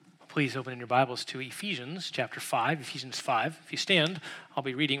Please open in your Bibles to Ephesians chapter 5, Ephesians 5. If you stand, I'll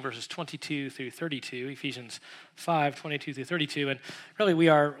be reading verses 22 through 32, Ephesians 5, 22 through 32. And really, we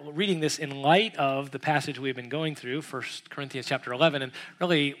are reading this in light of the passage we've been going through, 1 Corinthians chapter 11, and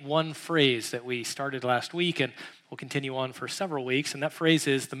really one phrase that we started last week and we'll continue on for several weeks, and that phrase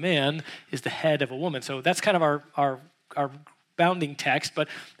is, the man is the head of a woman. So that's kind of our bounding text, but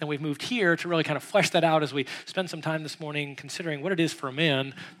then we've moved here to really kind of flesh that out as we spend some time this morning considering what it is for a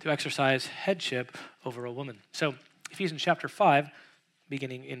man to exercise headship over a woman. So Ephesians chapter 5,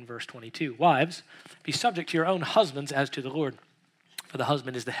 beginning in verse 22. Wives, be subject to your own husbands as to the Lord. For the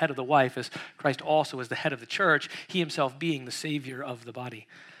husband is the head of the wife, as Christ also is the head of the church, he himself being the Savior of the body.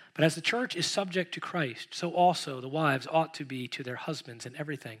 But as the church is subject to Christ, so also the wives ought to be to their husbands in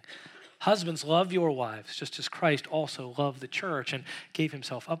everything. Husbands, love your wives, just as Christ also loved the church and gave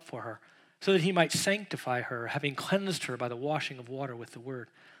himself up for her, so that he might sanctify her, having cleansed her by the washing of water with the word,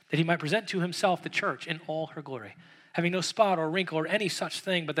 that he might present to himself the church in all her glory, having no spot or wrinkle or any such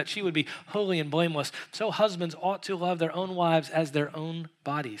thing, but that she would be holy and blameless. So husbands ought to love their own wives as their own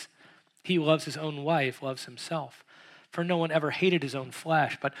bodies. He who loves his own wife loves himself. For no one ever hated his own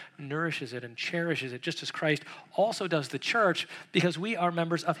flesh, but nourishes it and cherishes it, just as Christ also does the church, because we are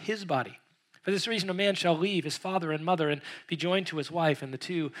members of his body. For this reason, a man shall leave his father and mother and be joined to his wife, and the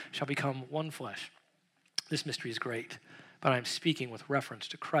two shall become one flesh. This mystery is great, but I'm speaking with reference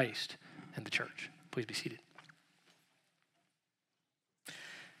to Christ and the church. Please be seated.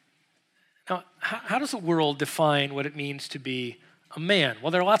 Now, how does the world define what it means to be a man?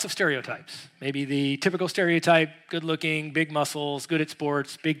 Well, there are lots of stereotypes. Maybe the typical stereotype, good-looking, big muscles, good at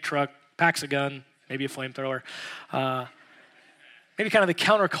sports, big truck, packs a gun, maybe a flamethrower. Maybe kind of the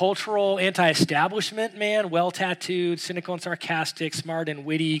countercultural, anti-establishment man, well-tattooed, cynical and sarcastic, smart and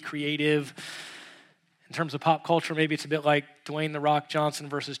witty, creative. In terms of pop culture, maybe it's a bit like Dwayne "The Rock" Johnson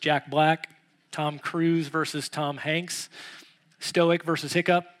versus Jack Black, Tom Cruise versus Tom Hanks, Stoic versus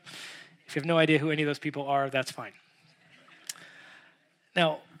Hiccup. If you have no idea who any of those people are, that's fine.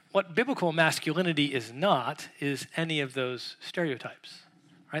 Now, what biblical masculinity is not is any of those stereotypes,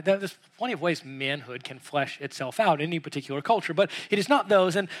 right? There's plenty of ways manhood can flesh itself out in any particular culture, but it is not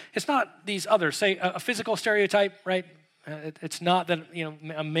those, and it's not these others. Say a physical stereotype, right? It's not that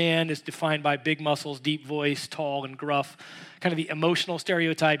a man is defined by big muscles, deep voice, tall and gruff. Kind of the emotional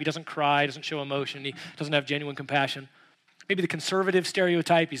stereotype. He doesn't cry, doesn't show emotion, he doesn't have genuine compassion. Maybe the conservative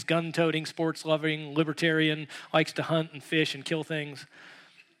stereotype, he's gun-toting, sports-loving, libertarian, likes to hunt and fish and kill things.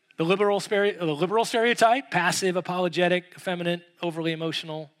 The liberal stereotype, passive, apologetic, effeminate, overly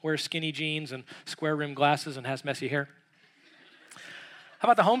emotional, wears skinny jeans and square-rimmed glasses and has messy hair. How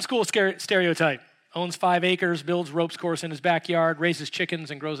about the homeschool stereotype? Owns 5 acres, builds ropes course in his backyard, raises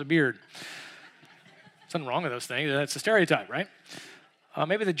chickens, and grows a beard. There's nothing wrong with those things. That's a stereotype, right?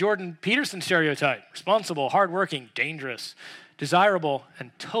 Maybe the Jordan Peterson stereotype, responsible, hardworking, dangerous, desirable,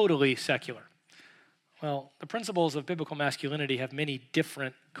 and totally secular. Well, the principles of biblical masculinity have many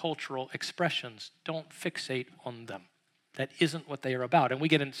different cultural expressions. Don't fixate on them. That isn't what they are about, and we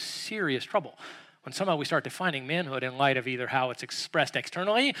get in serious trouble when somehow we start defining manhood in light of either how it's expressed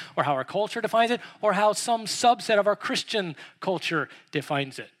externally, or how our culture defines it, or how some subset of our Christian culture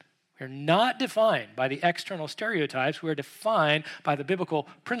defines it. We're not defined by the external stereotypes. We're defined by the biblical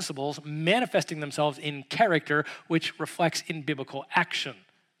principles manifesting themselves in character, which reflects in biblical action.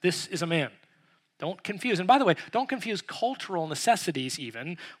 This is a man. Don't confuse. And by the way, don't confuse cultural necessities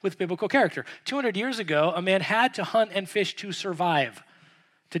even with biblical character. 200 years ago, a man had to hunt and fish to survive.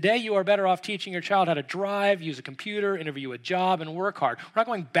 Today, you are better off teaching your child how to drive, use a computer, interview a job, and work hard. We're not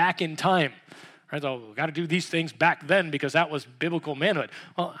going back in time. Right? So we've got to do these things back then because that was biblical manhood.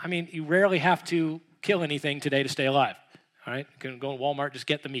 Well, I mean, you rarely have to kill anything today to stay alive. All right? You can go to Walmart, just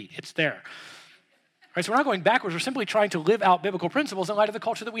get the meat. It's there. Right, so we're not going backwards. We're simply trying to live out biblical principles in light of the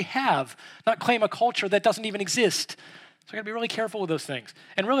culture that we have, not claim a culture that doesn't even exist. So we got to be really careful with those things.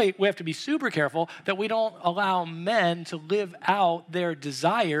 And really, we have to be super careful that we don't allow men to live out their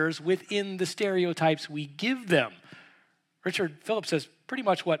desires within the stereotypes we give them. Richard Phillips says pretty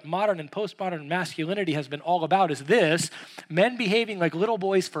much what modern and postmodern masculinity has been all about is this: men behaving like little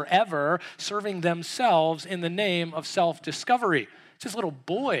boys forever, serving themselves in the name of self-discovery. It's just little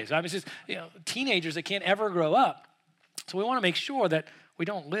boys. I mean, it's just teenagers that can't ever grow up. So we want to make sure that we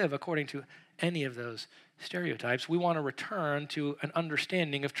don't live according to any of those stereotypes. We want to return to an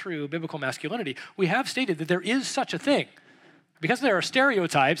understanding of true biblical masculinity. We have stated that there is such a thing. Because there are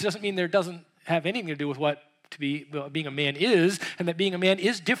stereotypes doesn't mean there doesn't have anything to do with what being a man is, and that being a man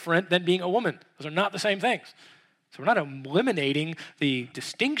is different than being a woman. Those are not the same things. So we're not eliminating the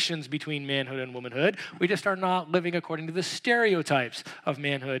distinctions between manhood and womanhood. We just are not living according to the stereotypes of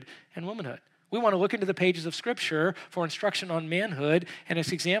manhood and womanhood. We want to look into the pages of Scripture for instruction on manhood and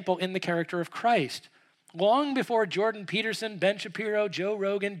its example in the character of Christ. Long before Jordan Peterson, Ben Shapiro, Joe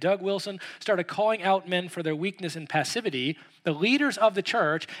Rogan, Doug Wilson started calling out men for their weakness and passivity, the leaders of the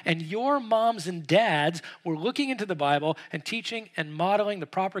church and your moms and dads were looking into the Bible and teaching and modeling the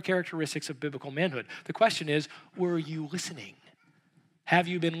proper characteristics of biblical manhood. The question is, were you listening? Have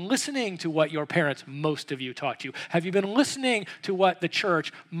you been listening to what your parents, most of you, taught you? Have you been listening to what the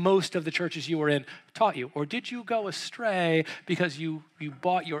church, most of the churches you were in, taught you? Or did you go astray because you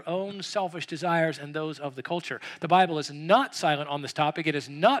bought your own selfish desires and those of the culture? The Bible is not silent on this topic. It has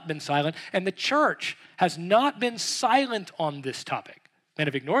not been silent, and the church has not been silent on this topic. Men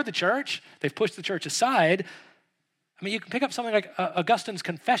have ignored the church. They've pushed the church aside. I mean, you can pick up something like Augustine's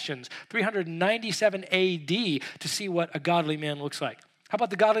Confessions, 397 AD, to see what a godly man looks like. How about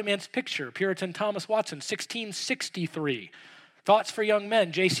the godly man's picture? Puritan Thomas Watson, 1663. Thoughts for Young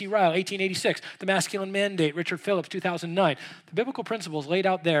Men, J.C. Ryle, 1886. The Masculine Mandate, Richard Phillips, 2009. The biblical principles laid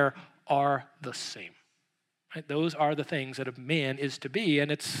out there are the same. Right? Those are the things that a man is to be,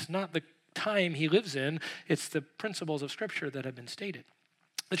 and it's not the time he lives in, it's the principles of Scripture that have been stated.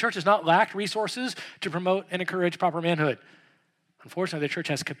 The church has not lacked resources to promote and encourage proper manhood. Unfortunately, the church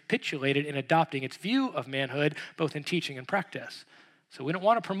has capitulated in adopting its view of manhood, both in teaching and practice. So we don't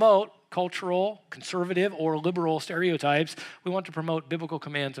want to promote cultural, conservative, or liberal stereotypes. We want to promote biblical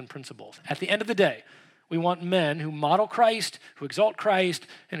commands and principles. At the end of the day, we want men who model Christ, who exalt Christ,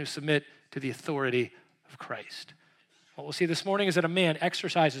 and who submit to the authority of Christ. What we'll see this morning is that a man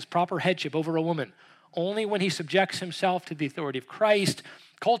exercises proper headship over a woman only when he subjects himself to the authority of Christ,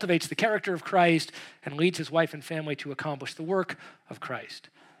 cultivates the character of Christ, and leads his wife and family to accomplish the work of Christ.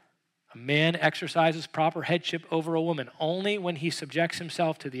 A man exercises proper headship over a woman only when he subjects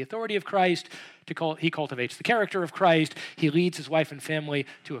himself to the authority of Christ. He cultivates the character of Christ. He leads his wife and family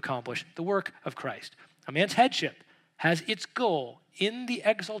to accomplish the work of Christ. A man's headship has its goal in the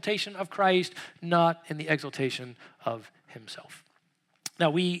exaltation of Christ, not in the exaltation of himself.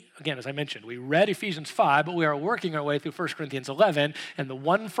 Now again, as I mentioned, we read Ephesians 5, but we are working our way through 1 Corinthians 11, and the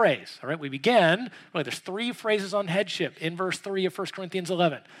one phrase, all right, we began, there's 3 phrases on headship in verse 3 of 1 Corinthians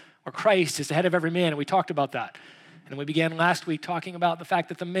 11. Or Christ is the head of every man, and we talked about that. And we began last week talking about the fact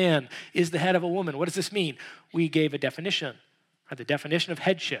that the man is the head of a woman. What does this mean? We gave a definition, right? The definition of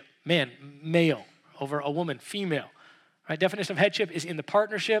headship, man, male, over a woman, female. Right? Definition of headship is in the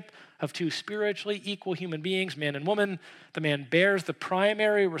partnership of 2 spiritually equal human beings, man and woman. The man bears the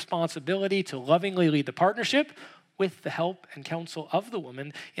primary responsibility to lovingly lead the partnership with the help and counsel of the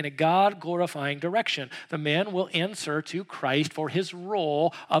woman in a God-glorifying direction. The man will answer to Christ for his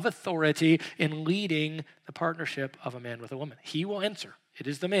role of authority in leading the partnership of a man with a woman. He will answer. It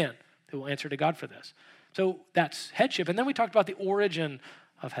is the man who will answer to God for this. So that's headship. And then we talked about the origin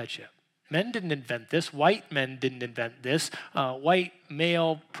of headship. Men didn't invent this. White men didn't invent this. White,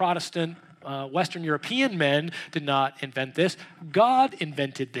 male, Protestant, Western European men did not invent this. God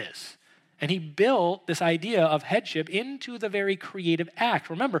invented this. And he built this idea of headship into the very creative act.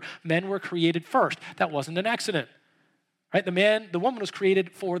 Remember, men were created first. That wasn't an accident. Right? The woman was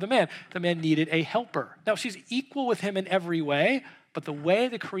created for the man. The man needed a helper. Now, she's equal with him in every way, but the way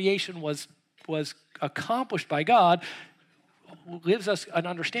the creation was accomplished by God gives us an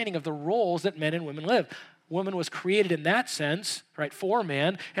understanding of the roles that men and women live. Woman was created in that sense, right, for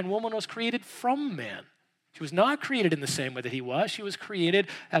man, and woman was created from man. She was not created in the same way that he was. She was created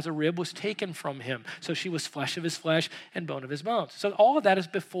as a rib was taken from him. So she was flesh of his flesh and bone of his bones. So all of that is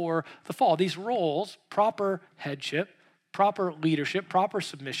before the fall. These roles, proper headship, proper leadership, proper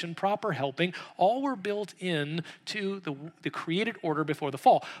submission, proper helping, all were built into the created order before the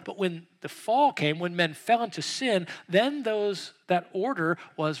fall. But when the fall came, when men fell into sin, then that order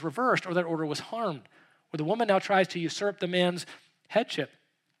was reversed, or that order was harmed, where the woman now tries to usurp the man's headship.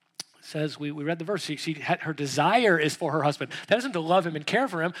 Says, we read the verse, her desire is for her husband. That isn't to love him and care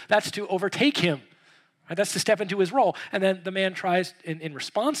for him, that's to overtake him. Right? That's to step into his role. And then the man tries, in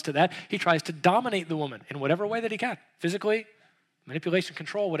response to that, he tries to dominate the woman in whatever way that he can. Physically, manipulation,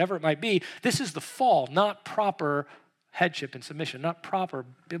 control, whatever it might be. This is the fall, not proper headship and submission, not proper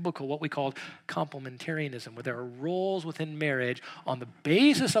biblical, what we call complementarianism, where there are roles within marriage on the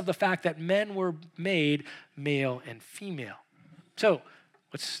basis of the fact that men were made male and female. So,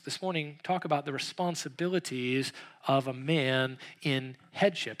 let's this morning talk about the responsibilities of a man in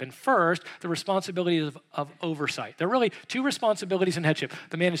headship. And first, the responsibilities of oversight. There are really 2 responsibilities in headship.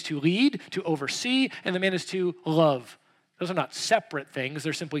 The man is to lead, to oversee, and the man is to love. Those are not separate things.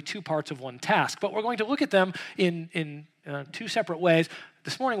 They're simply two parts of one task. But we're going to look at them in two separate ways.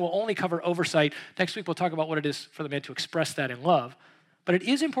 This morning we'll only cover oversight. Next week we'll talk about what it is for the man to express that in love. But it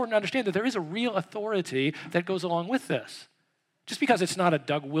is important to understand that there is a real authority that goes along with this. Just because it's not a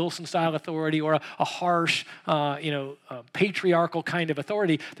Doug Wilson-style authority or a harsh, patriarchal kind of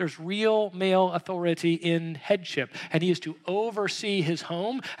authority, there's real male authority in headship. And he is to oversee his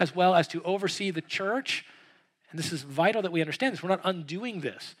home as well as to oversee the church. And this is vital that we understand this. We're not undoing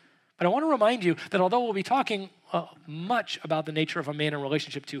this. But I want to remind you that although we'll be talking much about the nature of a man in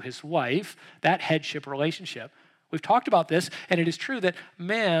relationship to his wife, that headship relationship, we've talked about this, and it is true that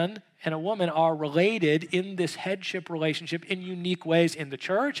man and a woman are related in this headship relationship in unique ways in the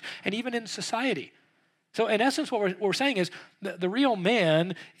church and even in society. So in essence, what we're saying is the real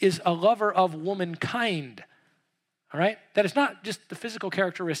man is a lover of womankind. All right? That is not just the physical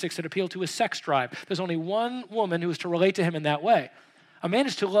characteristics that appeal to his sex drive. There's only one woman who is to relate to him in that way. A man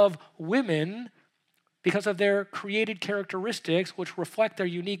is to love women because of their created characteristics, which reflect their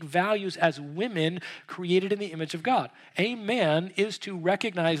unique values as women created in the image of God. A man is to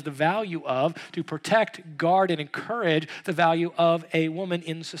recognize the value of, to protect, guard, and encourage the value of a woman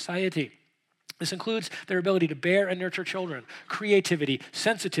in society. This includes their ability to bear and nurture children, creativity,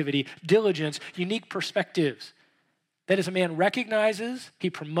 sensitivity, diligence, unique perspectives. That as a man recognizes, he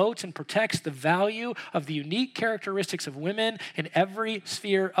promotes and protects the value of the unique characteristics of women in every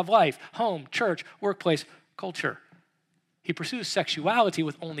sphere of life: home, church, workplace, culture. He pursues sexuality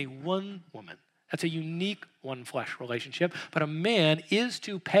with only one woman. That's a unique one-flesh relationship, but a man is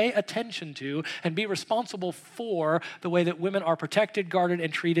to pay attention to and be responsible for the way that women are protected, guarded,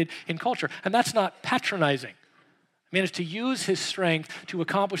 and treated in culture. And that's not patronizing. A man is to use his strength to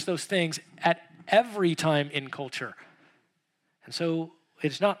accomplish those things at every time in culture. And so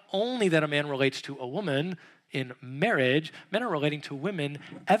it's not only that a man relates to a woman in marriage, men are relating to women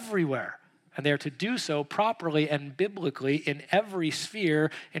everywhere. And they are to do so properly and biblically in every sphere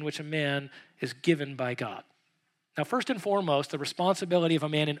in which a man is given by God. Now, first and foremost, the responsibility of a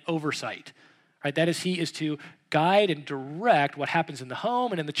man in oversight, right? That is, he is to guide and direct what happens in the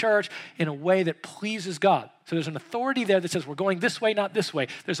home and in the church in a way that pleases God. So there's an authority there that says we're going this way, not this way.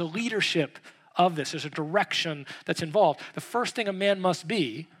 There's a leadership of this. There's a direction that's involved. The first thing a man must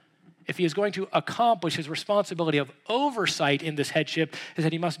be, if he is going to accomplish his responsibility of oversight in this headship, is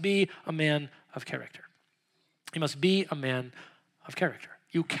that he must be a man of character. He must be a man of character.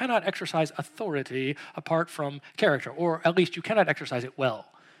 You cannot exercise authority apart from character, or at least you cannot exercise it well.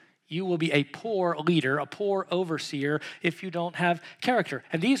 You will be a poor leader, a poor overseer, if you don't have character.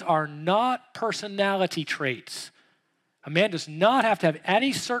 And these are not personality traits. A man does not have to have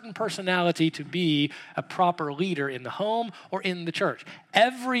any certain personality to be a proper leader in the home or in the church.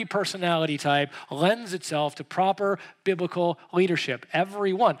 Every personality type lends itself to proper biblical leadership,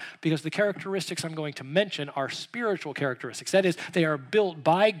 every one, because the characteristics I'm going to mention are spiritual characteristics. That is, they are built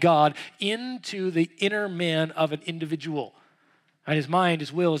by God into the inner man of an individual. And his mind,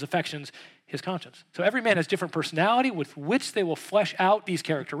 his will, his affections, his conscience. So every man has different personality with which they will flesh out these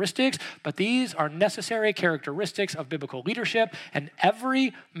characteristics, but these are necessary characteristics of biblical leadership, and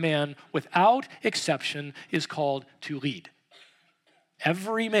every man, without exception, is called to lead.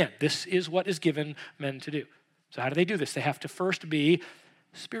 Every man. This is what is given men to do. So how do they do this? They have to first be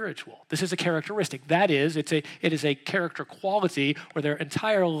spiritual. This is a characteristic. That is, it is a character quality where their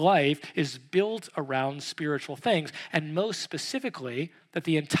entire life is built around spiritual things. And most specifically, that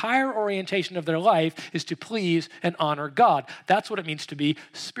the entire orientation of their life is to please and honor God. That's what it means to be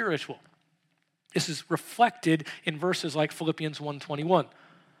spiritual. This is reflected in verses like Philippians 1:21.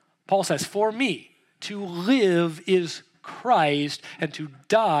 Paul says, "For me, to live is Christ, and to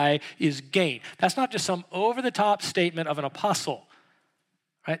die is gain." That's not just some over-the-top statement of an apostle.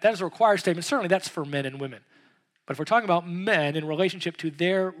 Right? That is a required statement. Certainly that's for men and women. But if we're talking about men in relationship to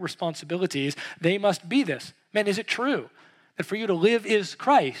their responsibilities, they must be this. Men, is it true that for you to live is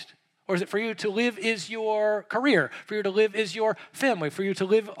Christ? Or is it for you to live is your career? For you to live is your family? For you to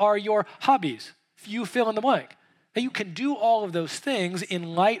live are your hobbies? You fill in the blank. Now you can do all of those things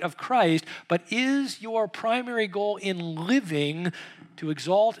in light of Christ, but is your primary goal in living to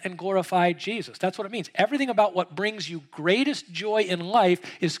exalt and glorify Jesus? That's what it means. Everything about what brings you greatest joy in life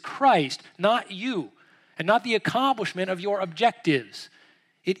is Christ, not you, and not the accomplishment of your objectives.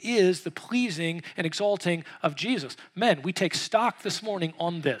 It is the pleasing and exalting of Jesus. Men, we take stock this morning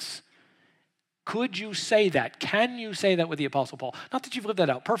on this. Could you say that? Can you say that with the Apostle Paul? Not that you've lived that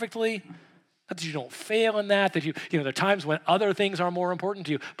out perfectly, not that you don't fail in that there are times when other things are more important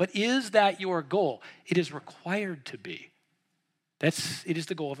to you, but is that your goal? It is required to be. It is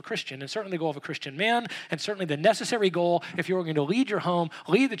the goal of a Christian, and certainly the goal of a Christian man, and certainly the necessary goal if you're going to lead your home,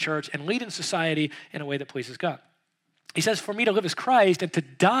 lead the church, and lead in society in a way that pleases God. He says, for me to live is Christ, and to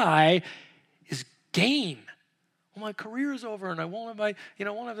die is gain. Well, my career is over, and I won't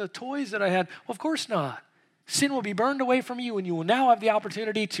have the toys that I had. Well, of course not. Sin will be burned away from you, and you will now have the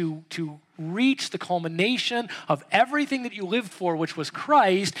opportunity to reach the culmination of everything that you lived for, which was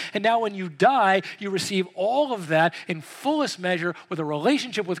Christ. And now when you die, you receive all of that in fullest measure with a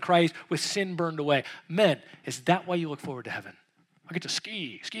relationship with Christ, with sin burned away. Men, is that why you look forward to heaven? I get to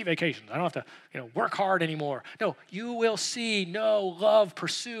ski vacations. I don't have to work hard anymore. No, you will see, know, love,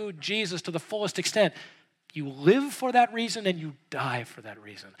 pursue Jesus to the fullest extent. You live for that reason and you die for that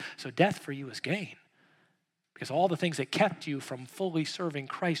reason. So death for you is gain. Because all the things that kept you from fully serving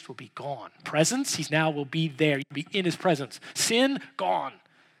Christ will be gone. Presence, he now will be there. You'll be in his presence. Sin, gone.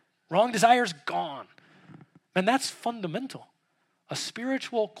 Wrong desires, gone. And that's fundamental. A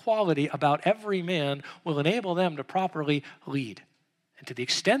spiritual quality about every man will enable them to properly lead. And to the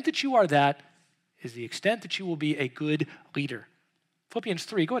extent that you are that, is the extent that you will be a good leader. Philippians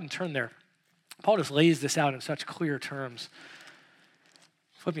 3, go ahead and turn there. Paul just lays this out in such clear terms.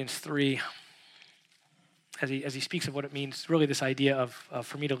 Philippians 3, as he speaks of what it means, really this idea of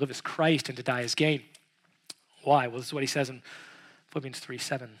for me to live as Christ and to die as gain. Why? Well, this is what he says in Philippians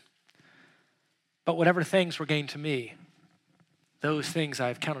 3:7. But whatever things were gained to me, those things I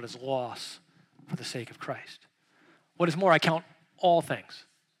have counted as loss for the sake of Christ. What is more, I count all things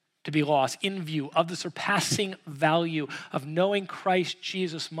to be lost in view of the surpassing value of knowing Christ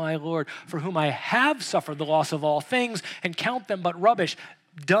Jesus my Lord, for whom I have suffered the loss of all things and count them but rubbish,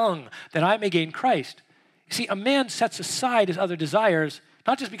 dung, that I may gain Christ. You see, a man sets aside his other desires,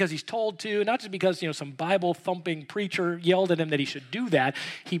 not just because he's told to, not just because, some Bible-thumping preacher yelled at him that he should do that.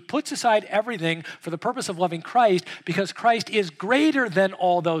 He puts aside everything for the purpose of loving Christ because Christ is greater than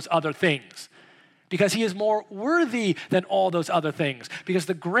all those other things. Because he is more worthy than all those other things. Because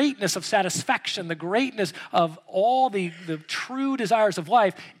the greatness of satisfaction, the greatness of all the true desires of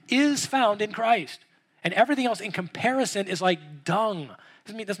life is found in Christ. And everything else in comparison is like dung.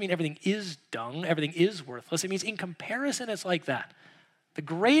 Doesn't mean everything is dung, everything is worthless. It means in comparison it's like that. The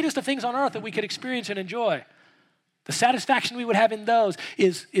greatest of things on earth that we could experience and enjoy, the satisfaction we would have in those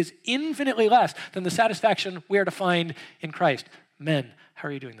is infinitely less than the satisfaction we are to find in Christ. Men, how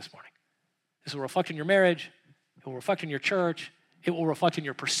are you doing this morning? This will reflect in your marriage. It will reflect in your church. It will reflect in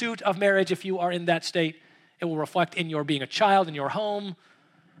your pursuit of marriage if you are in that state. It will reflect in your being a child in your home.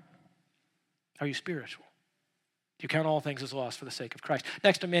 Are you spiritual? Do you count all things as lost for the sake of Christ?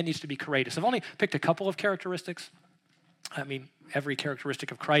 Next, a man needs to be courageous. I've only picked a couple of characteristics. I mean, every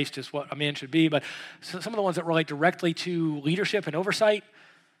characteristic of Christ is what a man should be, but some of the ones that relate directly to leadership and oversight,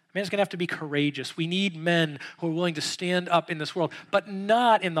 a man's going to have to be courageous. We need men who are willing to stand up in this world, but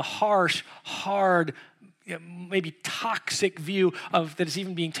not in the harsh, hard, maybe toxic view of that is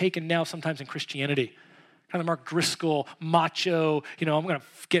even being taken now sometimes in Christianity. Kind of Mark Driscoll, macho, I'm going to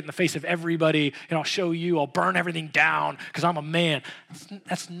get in the face of everybody, and I'll show you, I'll burn everything down because I'm a man.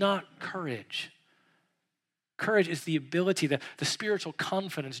 That's not courage. Courage is the ability, the spiritual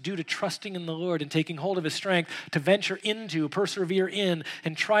confidence due to trusting in the Lord and taking hold of his strength to venture into, persevere in,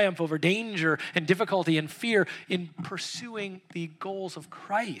 and triumph over danger and difficulty and fear in pursuing the goals of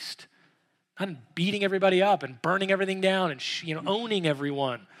Christ. Not beating everybody up and burning everything down and owning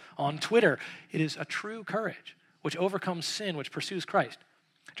everyone on Twitter. It is a true courage which overcomes sin, which pursues Christ.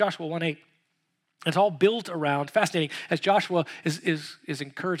 Joshua 1:8. It's all built around, fascinating, as Joshua is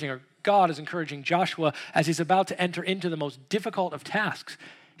encouraging, or God is encouraging Joshua as he's about to enter into the most difficult of tasks.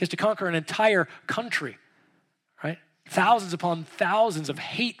 He has to conquer an entire country, right? Thousands upon thousands of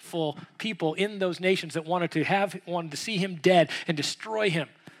hateful people in those nations that wanted to see him dead and destroy him.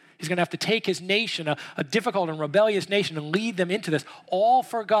 He's going to have to take his nation, a difficult and rebellious nation, and lead them into this, all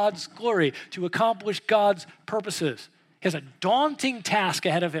for God's glory, to accomplish God's purposes. He has a daunting task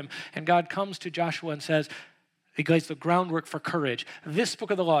ahead of him, and God comes to Joshua and says, he lays the groundwork for courage. This book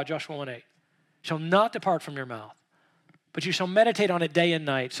of the law, Joshua 1:8, shall not depart from your mouth, but you shall meditate on it day and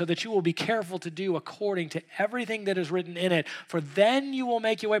night, so that you will be careful to do according to everything that is written in it. For then you will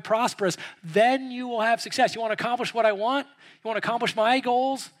make your way prosperous. Then you will have success. You want to accomplish what I want? You want to accomplish my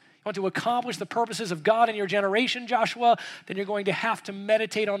goals? You want to accomplish the purposes of God in your generation, Joshua? Then you're going to have to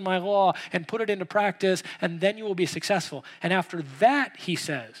meditate on my law and put it into practice, and then you will be successful. And after that, he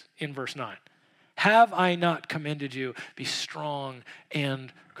says in verse 9, have I not commanded you? Be strong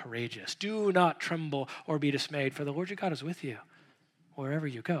and courageous. Do not tremble or be dismayed, for the Lord your God is with you wherever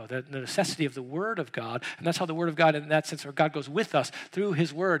you go. The necessity of the word of God, and that's how the word of God, in that sense, or God goes with us through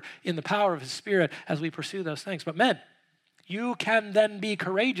his word in the power of his spirit as we pursue those things. But men, You can then be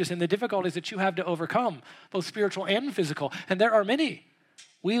courageous in the difficulties that you have to overcome, both spiritual and physical. And there are many.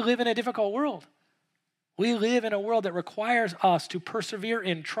 We live in a difficult world. We live in a world that requires us to persevere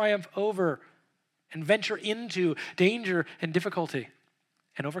in, triumph over, and venture into danger and difficulty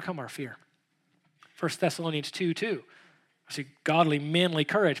and overcome our fear. 1 Thessalonians 2:2. See, godly, manly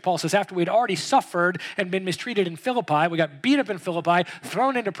courage. Paul says, after we'd already suffered and been mistreated in Philippi, we got beat up in Philippi,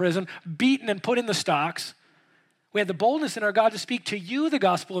 thrown into prison, beaten and put in the stocks. We had the boldness in our God to speak to you the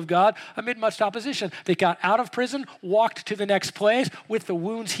gospel of God amid much opposition. They got out of prison, walked to the next place with the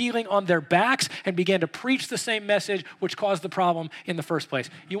wounds healing on their backs, and began to preach the same message which caused the problem in the first place.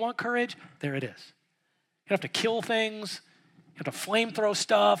 You want courage? There it is. You don't have to kill things. You have to flamethrow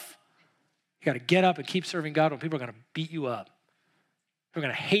stuff. You got to get up and keep serving God when people are going to beat you up. They're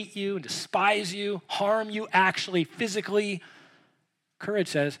going to hate you and despise you, harm you actually, physically. Courage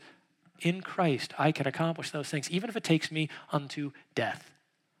says, in Christ, I can accomplish those things, even if it takes me unto death.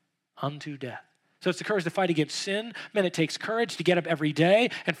 Unto death. So it's the courage to fight against sin. Man, it takes courage to get up every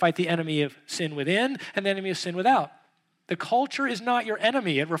day and fight the enemy of sin within and the enemy of sin without. The culture is not your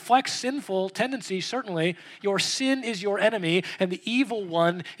enemy. It reflects sinful tendencies, certainly. Your sin is your enemy, and the evil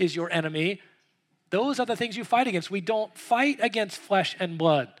one is your enemy. Those are the things you fight against. We don't fight against flesh and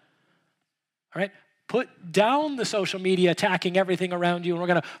blood. All right? Put down the social media attacking everything around you, and we're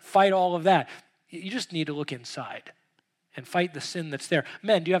going to fight all of that. You just need to look inside and fight the sin that's there.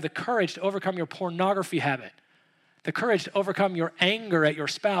 Men, do you have the courage to overcome your pornography habit? The courage to overcome your anger at your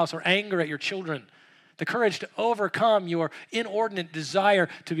spouse or anger at your children? The courage to overcome your inordinate desire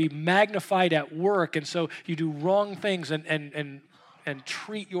to be magnified at work, and so you do wrong things and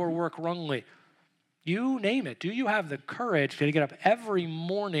treat your work wrongly? You name it. Do you have the courage to get up every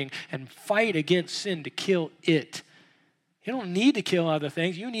morning and fight against sin to kill it? You don't need to kill other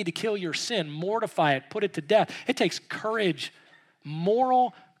things. You need to kill your sin, mortify it, put it to death. It takes courage,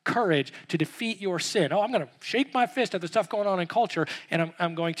 moral courage to defeat your sin. Oh, I'm going to shake my fist at the stuff going on in culture, and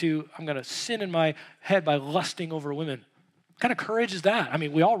I'm going to sin in my head by lusting over women. What kind of courage is that? I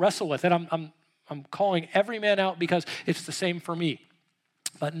mean, we all wrestle with it. I'm calling every man out because it's the same for me.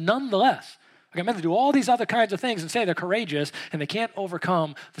 But nonetheless, I'm meant to do all these other kinds of things and say they're courageous, and they can't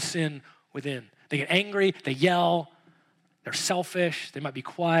overcome the sin within. They get angry, they yell, they're selfish, they might be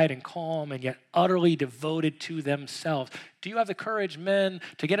quiet and calm, and yet utterly devoted to themselves. Do you have the courage, men,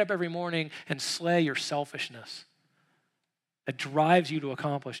 to get up every morning and slay your selfishness that drives you to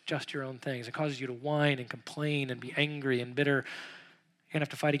accomplish just your own things? It causes you to whine and complain and be angry and bitter. You're going to have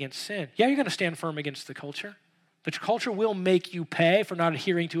to fight against sin. Yeah, you're going to stand firm against the culture. The culture will make you pay for not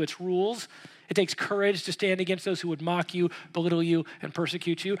adhering to its rules. It takes courage to stand against those who would mock you, belittle you, and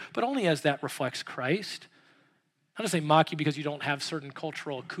persecute you, but only as that reflects Christ. Not as they mock you because you don't have certain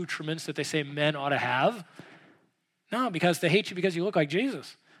cultural accoutrements that they say men ought to have. No, because they hate you because you look like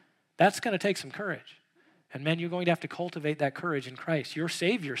Jesus. That's going to take some courage. And men, you're going to have to cultivate that courage in Christ. Your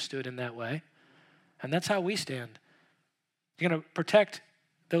Savior stood in that way, and that's how we stand. You're going to protect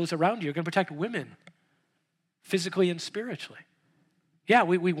those around you. You're going to protect women, physically and spiritually. Yeah,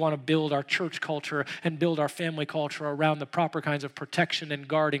 we want to build our church culture and build our family culture around the proper kinds of protection and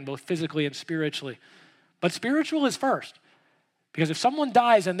guarding, both physically and spiritually. But spiritual is first. Because if someone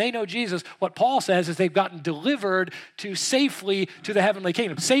dies and they know Jesus, what Paul says is they've gotten delivered safely to the heavenly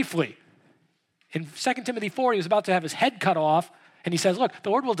kingdom. Safely. In 2 Timothy 4, he was about to have his head cut off, and he says, look,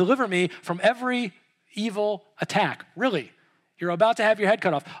 the Lord will deliver me from every evil attack. Really. You're about to have your head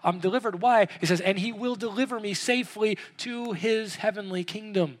cut off. I'm delivered. Why? He says, and he will deliver me safely to his heavenly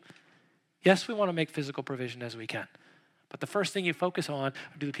kingdom. Yes, we want to make physical provision as we can. But the first thing you focus on,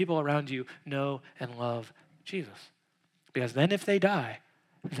 do the people around you know and love Jesus? Because then if they die,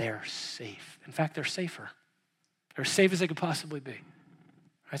 they're safe. In fact, they're safer. They're as safe as they could possibly be.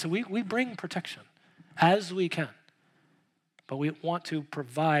 Right? So we bring protection as we can. But we want to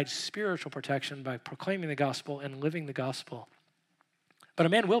provide spiritual protection by proclaiming the gospel and living the gospel. But a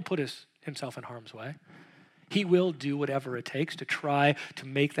man will put himself in harm's way. He will do whatever it takes to try to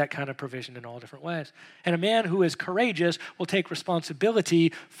make that kind of provision in all different ways. And a man who is courageous will take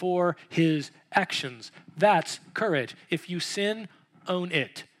responsibility for his actions. That's courage. If you sin, own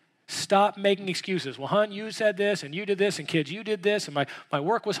it. Stop making excuses. Well, hon, you said this, and you did this, and kids, you did this, and my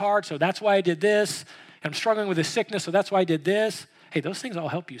work was hard, so that's why I did this. And I'm struggling with this sickness, so that's why I did this. Hey, those things all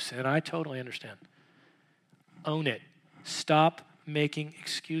help you sin. I totally understand. Own it. Stop making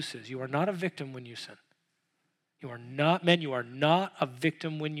excuses. You are not a victim when you sin. You are not a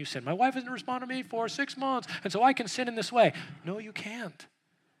victim when you sin. My wife hasn't responded to me for 6 months, and so I can sin in this way. No, you can't.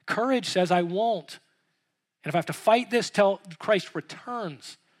 Courage says, I won't. And if I have to fight this till Christ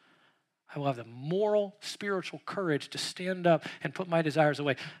returns, I will have the moral, spiritual courage to stand up and put my desires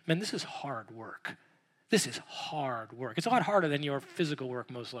away. Man, this is hard work. This is hard work. It's a lot harder than your physical work,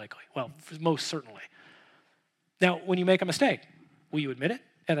 most likely. Well, most certainly. Now, when you make a mistake, will you admit it?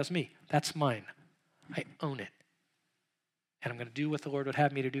 Yeah, that's me. That's mine. I own it. And I'm going to do what the Lord would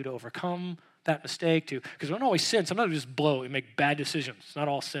have me to do to overcome that mistake, because we don't always sin. Sometimes we just blow and make bad decisions. It's not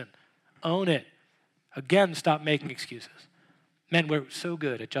all sin. Own it. Again, stop making excuses. Men, we're so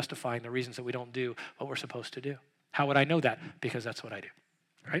good at justifying the reasons that we don't do what we're supposed to do. How would I know that? Because that's what I do,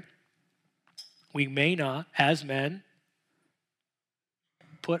 right? We may not, as men,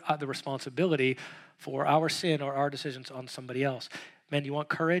 put the responsibility for our sin or our decisions on somebody else. Men, you want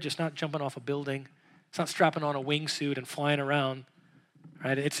courage? It's not jumping off a building. It's not strapping on a wingsuit and flying around,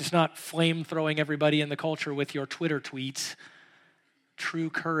 right? It's just not flame throwing everybody in the culture with your Twitter tweets. True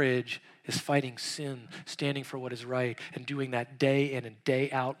courage is fighting sin, standing for what is right, and doing that day in and day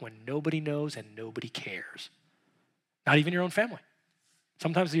out when nobody knows and nobody cares. Not even your own family.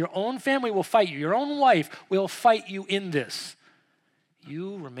 Sometimes your own family will fight you. Your own wife will fight you in this.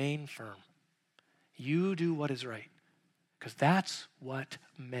 You remain firm. You do what is right, because that's what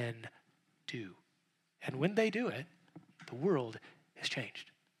men do. And when they do it, the world is changed.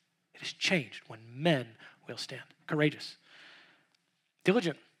 It is changed when men will stand. Courageous.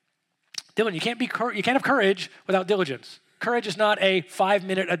 Diligent. You can't have courage without diligence. Courage is not a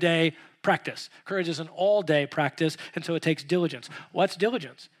 5-minute-a-day practice. Courage is an all-day practice, and so it takes diligence. What's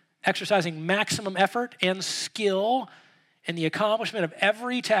diligence? Exercising maximum effort and skill in the accomplishment of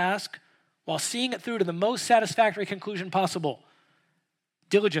every task while seeing it through to the most satisfactory conclusion possible.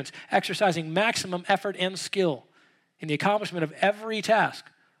 Diligence, exercising maximum effort and skill in the accomplishment of every task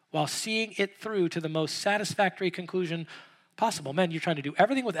while seeing it through to the most satisfactory conclusion possible. Men, you're trying to do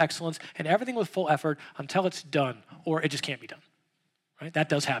everything with excellence and everything with full effort until it's done, or it just can't be done. Right? That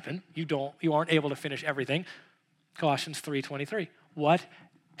does happen. You aren't able to finish everything. Colossians 3:23.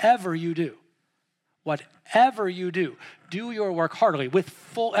 Whatever you do, do your work heartily with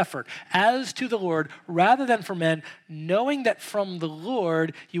full effort as to the Lord rather than for men, knowing that from the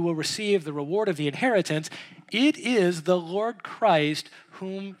Lord you will receive the reward of the inheritance. It is the Lord Christ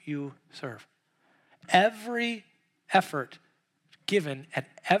whom you serve. Every effort given at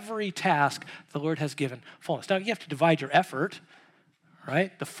every task the Lord has given fullness. Now you have to divide your effort,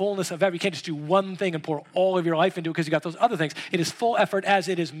 right? The fullness of effort. You can't just do one thing and pour all of your life into it because you got those other things. It is full effort as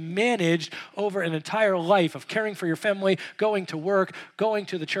it is managed over an entire life of caring for your family, going to work, going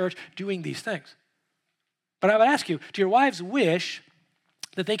to the church, doing these things. But I would ask you, do your wives wish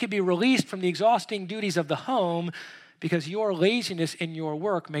that they could be released from the exhausting duties of the home because your laziness in your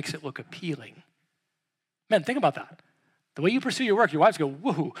work makes it look appealing? Men, think about that. The way you pursue your work, your wives go,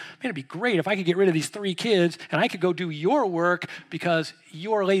 whoa, man, it'd be great if I could get rid of these 3 kids and I could go do your work because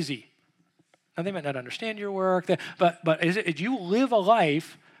you're lazy. Now, they might not understand your work, but is you live a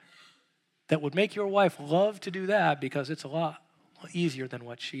life that would make your wife love to do that because it's a lot easier than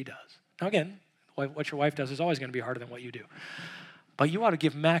what she does. Now, again, what your wife does is always going to be harder than what you do. But you ought to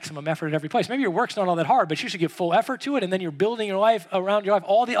give maximum effort at every place. Maybe your work's not all that hard, but you should give full effort to it, and then you're building your life around your life,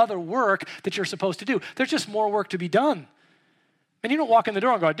 all the other work that you're supposed to do. There's just more work to be done. And you don't walk in the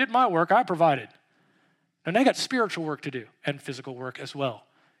door and go, I did my work, I provided. And they got spiritual work to do and physical work as well.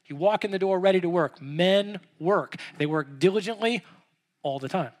 You walk in the door ready to work. Men work. They work diligently all the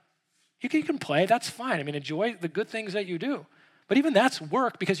time. You can play, that's fine. I mean, enjoy the good things that you do. But even that's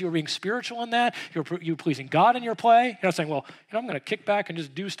work because you're being spiritual in that. You're pleasing God in your play. You're not saying, well, I'm going to kick back and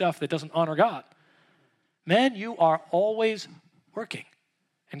just do stuff that doesn't honor God. Men, you are always working.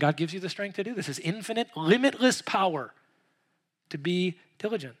 And God gives you the strength to do this. His infinite, limitless power to be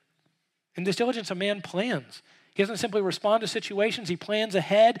diligent. In this diligence, a man plans. He doesn't simply respond to situations. He plans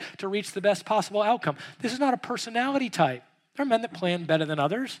ahead to reach the best possible outcome. This is not a personality type. There are men that plan better than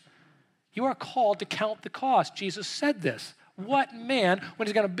others. You are called to count the cost. Jesus said this. What man, when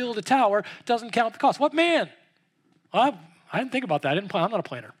he's going to build a tower, doesn't count the cost? What man? Well, I didn't think about that. I didn't plan. I'm not a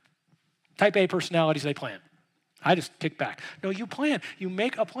planner. Type A personalities, they plan. I just kick back. No, you plan. You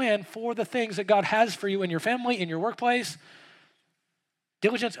make a plan for the things that God has for you in your family, in your workplace.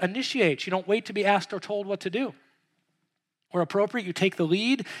 Diligence initiates. You don't wait to be asked or told what to do. Where appropriate, you take the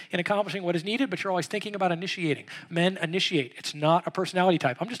lead in accomplishing what is needed, but you're always thinking about initiating. Men initiate. It's not a personality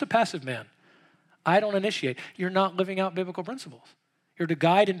type. I'm just a passive man. I don't initiate. You're not living out biblical principles. You're to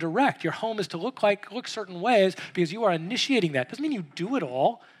guide and direct. Your home is to look certain ways because you are initiating that. Doesn't mean you do it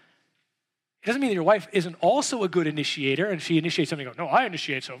all. It doesn't mean that your wife isn't also a good initiator and she initiates something and go, no, I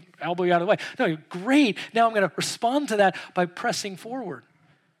initiate, so elbow you out of the way. No, you're great. Now I'm going to respond to that by pressing forward.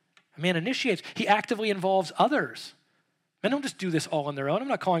 A man initiates. He actively involves others. Men don't just do this all on their own. I'm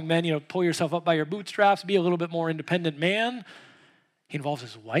not calling men, pull yourself up by your bootstraps, be a little bit more independent man. He involves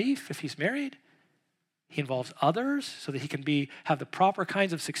his wife if he's married. He involves others so that he can have the proper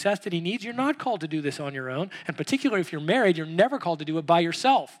kinds of success that he needs. You're not called to do this on your own. And particularly if you're married, you're never called to do it by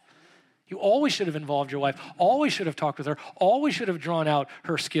yourself. You always should have involved your wife, always should have talked with her, always should have drawn out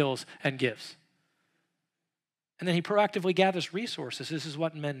her skills and gifts. And then he proactively gathers resources. This is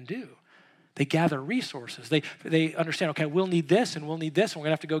what men do. They gather resources. They understand, okay, we'll need this and we'll need this, and we're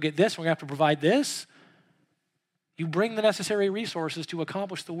going to have to go get this, and we're going to have to provide this. You bring the necessary resources to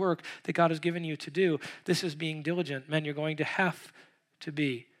accomplish the work that God has given you to do. This is being diligent. Men, you're going to have to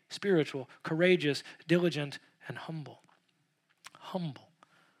be spiritual, courageous, diligent, and humble. Humble.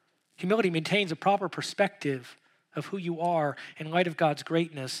 Humility maintains a proper perspective of who you are in light of God's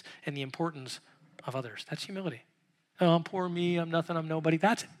greatness and the importance of others. That's humility. Oh, I'm poor me, I'm nothing, I'm nobody.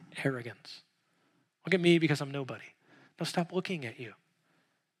 That's arrogance. Look at me because I'm nobody. No, stop looking at you.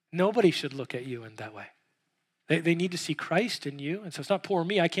 Nobody should look at you in that way. They need to see Christ in you. And so it's not poor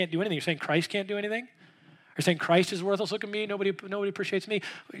me, I can't do anything. You're saying Christ can't do anything? You're saying Christ is worthless, look at me, nobody appreciates me.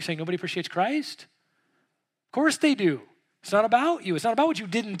 You're saying nobody appreciates Christ? Of course they do. It's not about you. It's not about what you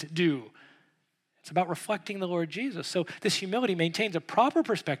didn't do. It's about reflecting the Lord Jesus. So this humility maintains a proper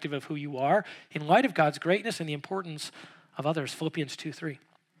perspective of who you are in light of God's greatness and the importance of others. Philippians 2:3.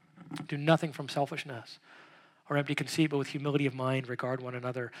 Do nothing from selfishness or empty conceit, but with humility of mind, regard one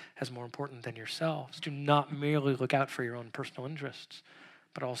another as more important than yourselves. Do not merely look out for your own personal interests,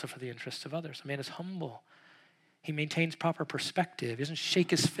 but also for the interests of others. A man is humble. He maintains proper perspective. He doesn't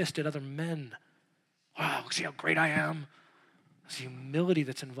shake his fist at other men. Wow, see how great I am. There's humility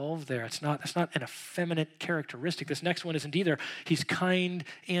that's involved there. That's not an effeminate characteristic. This next one isn't either. He's kind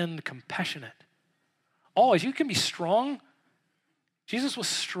and compassionate. Always, you can be strong. Jesus was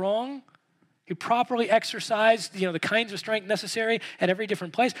strong. He properly exercised, the kinds of strength necessary at every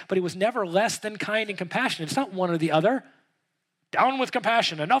different place, but he was never less than kind and compassionate. It's not one or the other. Down with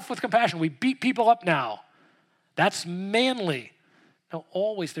compassion, enough with compassion. We beat people up now. That's manly. No,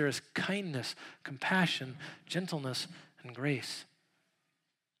 always there is kindness, compassion, gentleness, and grace.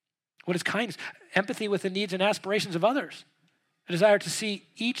 What is kindness? Empathy with the needs and aspirations of others. A desire to see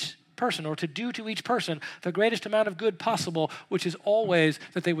each person or to do to each person the greatest amount of good possible, which is always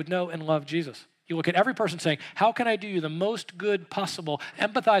that they would know and love Jesus. You look at every person saying, how can I do you the most good possible?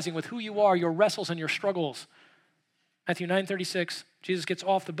 Empathizing with who you are, your wrestles and your struggles. Matthew 9:36, Jesus gets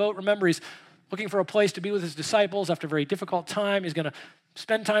off the boat. Remember, he's looking for a place to be with his disciples after a very difficult time. He's going to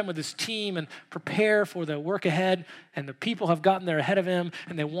spend time with his team and prepare for the work ahead. And the people have gotten there ahead of him,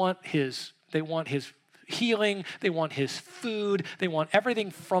 and they want his healing. They want his food. They want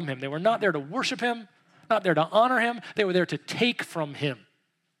everything from him. They were not there to worship him, not there to honor him. They were there to take from him.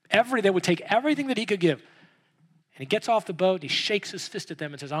 They would take everything that he could give. And he gets off the boat, and he shakes his fist at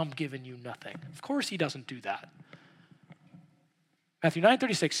them and says, I'm giving you nothing. Of course he doesn't do that. Matthew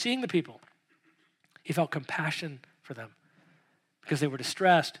 9:36, seeing the people, he felt compassion for them because they were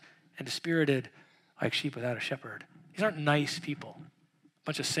distressed and dispirited like sheep without a shepherd. These aren't nice people. A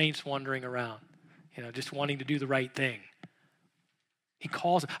bunch of saints wandering around, just wanting to do the right thing. He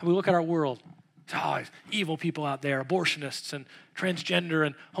calls, we look at our world. There's evil people out there, abortionists and transgender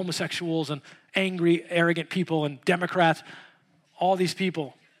and homosexuals and angry, arrogant people and Democrats, all these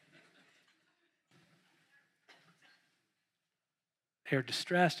people. They are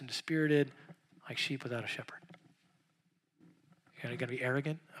distressed and dispirited like sheep without a shepherd. You're going to be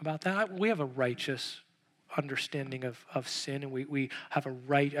arrogant about that? We have a righteous understanding of sin, and we have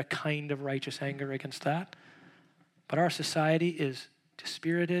a kind of righteous anger against that. But our society is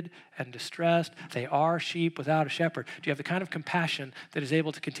dispirited and distressed. They are sheep without a shepherd. Do you have the kind of compassion that is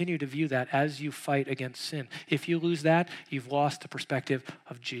able to continue to view that as you fight against sin? If you lose that, you've lost the perspective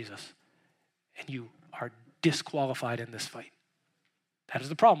of Jesus, and you are disqualified in this fight. That is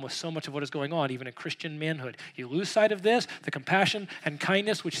the problem with so much of what is going on, even in Christian manhood. You lose sight of this, the compassion and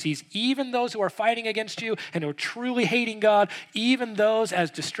kindness, which sees even those who are fighting against you and who are truly hating God, even those as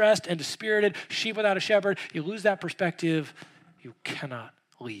distressed and dispirited, sheep without a shepherd. You lose that perspective, you cannot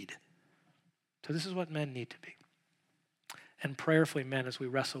lead. So this is what men need to be. And prayerfully, men, as we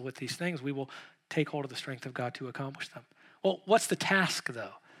wrestle with these things, we will take hold of the strength of God to accomplish them. Well, what's the task,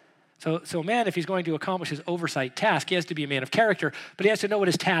 though? So a man, if he's going to accomplish his oversight task, he has to be a man of character, but he has to know what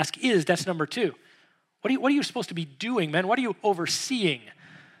his task is. That's number two. What are you supposed to be doing, man? What are you overseeing?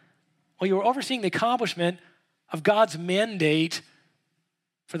 Well, you're overseeing the accomplishment of God's mandate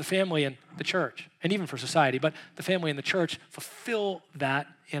for the family and the church, and even for society, but the family and the church fulfill that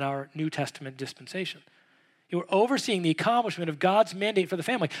in our New Testament dispensation. You're overseeing the accomplishment of God's mandate for the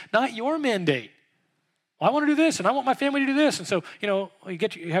family, not your mandate. Well, I want to do this, and I want my family to do this. And so,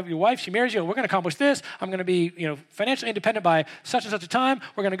 you have your wife, she marries you, we're going to accomplish this. I'm going to be, financially independent by such and such a time.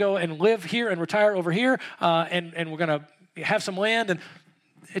 We're going to go and live here and retire over here, and we're going to have some land. And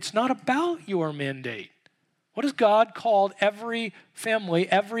it's not about your mandate. What has God called every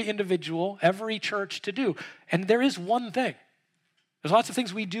family, every individual, every church to do? And there is one thing. There's lots of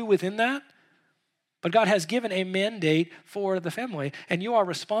things we do within that, but God has given a mandate for the family, and you are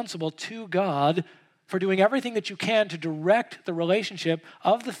responsible to God for doing everything that you can to direct the relationship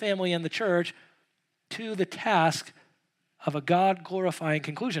of the family and the church to the task of a God-glorifying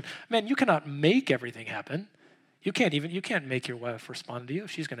conclusion. Man, you cannot make everything happen. You can't make your wife respond to you.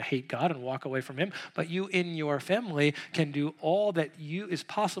 She's going to hate God and walk away from him. But you in your family can do all that is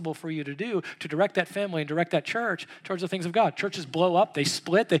possible for you to do to direct that family and direct that church towards the things of God. Churches blow up, they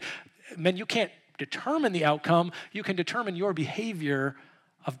split. You can't determine the outcome. You can determine your behavior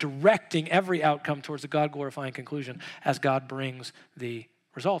of directing every outcome towards the God-glorifying conclusion as God brings the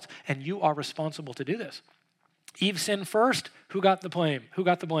results. And you are responsible to do this. Eve sinned first. Who got the blame?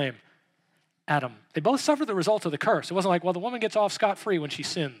 Adam. They both suffered the results of the curse. It wasn't like, well, the woman gets off scot-free when she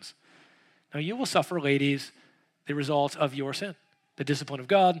sins. No, you will suffer, ladies, the results of your sin, the discipline of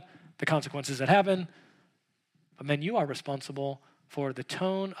God, the consequences that happen. But men, you are responsible for the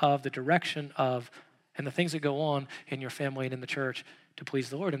tone of, the direction of, and the things that go on in your family and in the church to please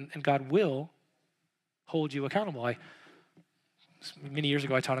the Lord. And God will hold you accountable. Many years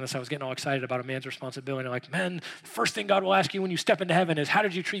ago, I taught on this. I was getting all excited about a man's responsibility. And I'm like, man, the first thing God will ask you when you step into heaven is, how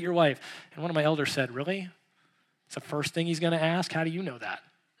did you treat your wife? And one of my elders said, really? It's the first thing he's going to ask? How do you know that?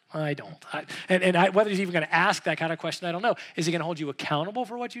 I don't. Whether he's even going to ask that kind of question, I don't know. Is he going to hold you accountable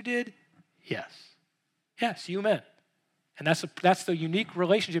for what you did? Yes. Yes, you men. And that's the unique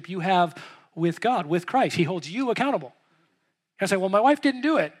relationship you have with God, with Christ. He holds you accountable. I say, well, my wife didn't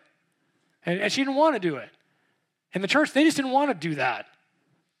do it, and she didn't want to do it. In the church, they just didn't want to do that.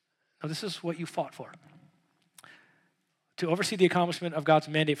 No, this is what you fought for. To oversee the accomplishment of God's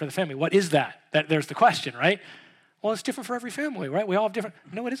mandate for the family. What is that? There's the question, right? Well, it's different for every family, right? We all have different.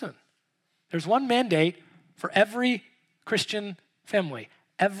 No, it isn't. There's one mandate for every Christian family.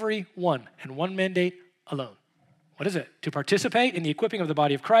 Every one, and one mandate alone. What is it? To participate in the equipping of the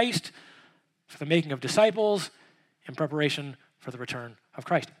body of Christ, for the making of disciples, in preparation for the return of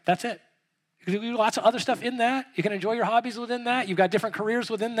Christ. That's it. You can do lots of other stuff in that. You can enjoy your hobbies within that. You've got different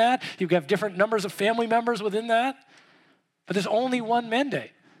careers within that. You've got different numbers of family members within that. But there's only one mandate.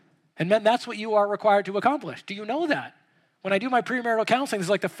 And men, that's what you are required to accomplish. Do you know that? When I do my premarital counseling, this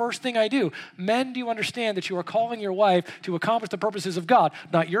is like the first thing I do. Men, do you understand that you are calling your wife to accomplish the purposes of God?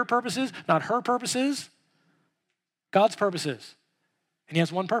 Not your purposes, not her purposes, God's purposes. And he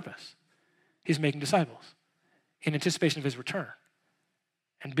has one purpose. He's making disciples in anticipation of his return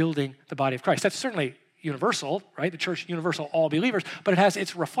and building the body of Christ. That's certainly universal, right? The church, universal, all believers, but it has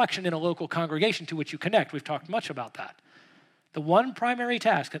its reflection in a local congregation to which you connect. We've talked much about that. The one primary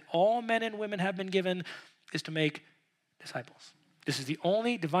task that all men and women have been given is to make disciples. This is the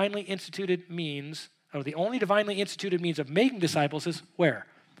only divinely instituted means, or the only divinely instituted means of making disciples is where?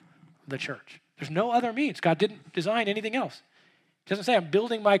 The church. There's no other means. God didn't design anything else. He doesn't say, I'm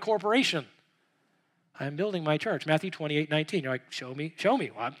building my corporation. I'm building my church. Matthew 28:19. You're like, show me.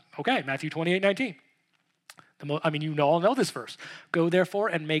 Well, okay, Matthew 28:19. You all know this verse. Go therefore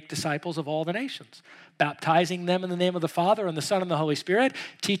and make disciples of all the nations, baptizing them in the name of the Father and the Son and the Holy Spirit,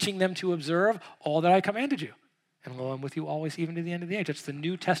 teaching them to observe all that I commanded you. And lo, I'm with you always, even to the end of the age. It's the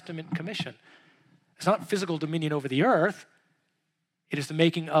New Testament commission. It's not physical dominion over the earth. It is the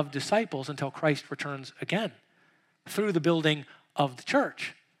making of disciples until Christ returns again through the building of the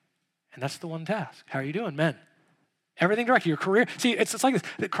church. And that's the one task. How are you doing, men? Everything directed, your career. See, it's like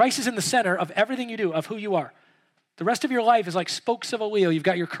this. Christ is in the center of everything you do, of who you are. The rest of your life is like spokes of a wheel. You've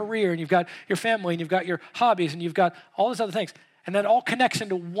got your career, and you've got your family, and you've got your hobbies, and you've got all these other things. And that all connects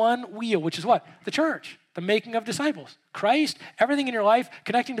into one wheel, which is what? The church, the making of disciples. Christ, everything in your life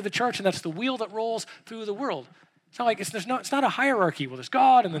connecting to the church, and that's the wheel that rolls through the world. It's not like it's not a hierarchy. Well, there's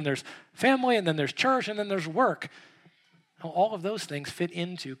God, and then there's family, and then there's church, and then there's work. All of those things fit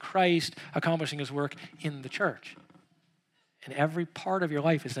into Christ accomplishing his work in the church. And every part of your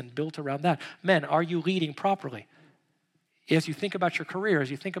life is then built around that. Men, are you leading properly? As you think about your career, as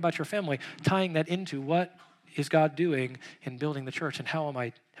you think about your family, tying that into what is God doing in building the church and how am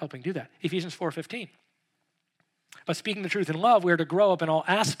I helping do that? Ephesians 4:15. But speaking the truth in love, we are to grow up in all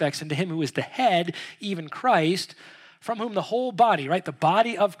aspects into him who is the head, even Christ, from whom the whole body, right, the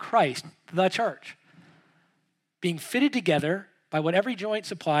body of Christ, the church, being fitted together by what every joint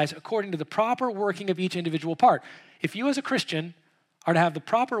supplies according to the proper working of each individual part. If you as a Christian are to have the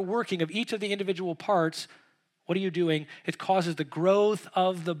proper working of each of the individual parts, what are you doing? It causes the growth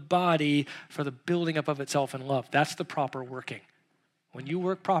of the body for the building up of itself in love. That's the proper working. When you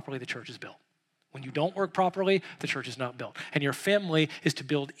work properly, the church is built. When you don't work properly, the church is not built. And your family is to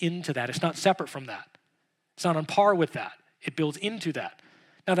build into that. It's not separate from that. It's not on par with that. It builds into that.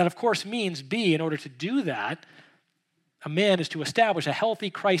 Now that, of course, means in order to do that, a man is to establish a healthy,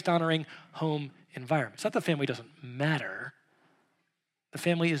 Christ-honoring home environment. It's not the family doesn't matter. The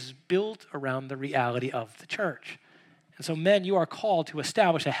family is built around the reality of the church. And so men, you are called to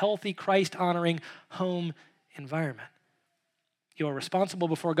establish a healthy, Christ-honoring home environment. You are responsible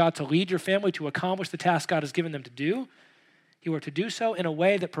before God to lead your family to accomplish the task God has given them to do. You are to do so in a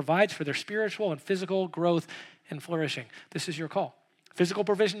way that provides for their spiritual and physical growth and flourishing. This is your call. Physical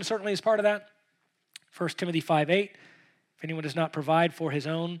provision certainly is part of that. 1 Timothy 5:8. If anyone does not provide for his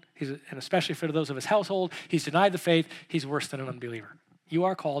own, and especially for those of his household, he's denied the faith, he's worse than an unbeliever. You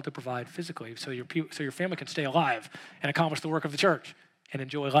are called to provide physically so your family can stay alive and accomplish the work of the church and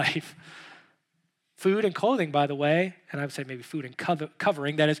enjoy life. Food and clothing, by the way, and I would say maybe food and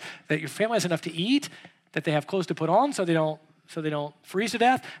covering, that is that your family has enough to eat, that they have clothes to put on so they don't freeze to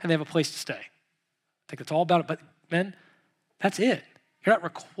death, and they have a place to stay. I think that's all about it. But men, that's it. You're not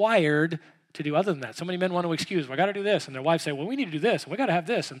required to do other than that. So many men want to excuse, well, I got to do this. And their wives say, well, we need to do this, and we got to have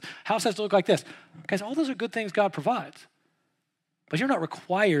this, and house has to look like this. Guys, all those are good things God provides. But you're not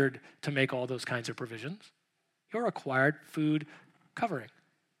required to make all those kinds of provisions. You're required food, covering,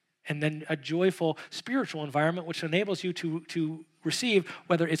 and then a joyful spiritual environment which enables you to receive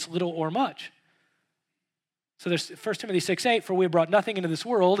whether it's little or much. So there's 1 Timothy 6:8, for we have brought nothing into this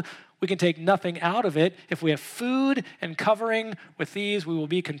world. We can take nothing out of it. If we have food and covering, with these we will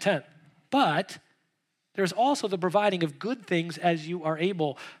be content. But there's also the providing of good things as you are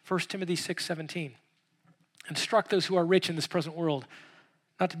able. 1 Timothy 6:17. Instruct those who are rich in this present world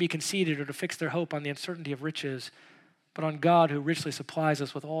not to be conceited or to fix their hope on the uncertainty of riches, but on God who richly supplies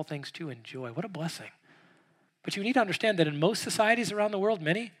us with all things to enjoy. What a blessing. But you need to understand that in most societies around the world,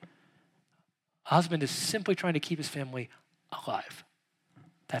 a husband is simply trying to keep his family alive.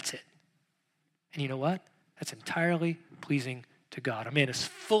 That's it. And you know what? That's entirely pleasing to God. A man is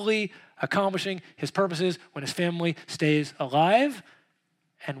fully accomplishing his purposes when his family stays alive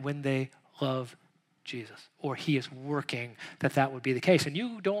and when they love Jesus, or he is working that would be the case. And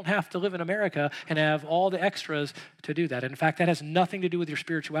you don't have to live in America and have all the extras to do that. And in fact, that has nothing to do with your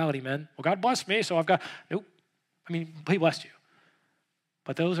spirituality, men. Well, God blessed me, so nope. He blessed you.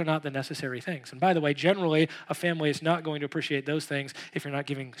 But those are not the necessary things. And by the way, generally, a family is not going to appreciate those things if you're not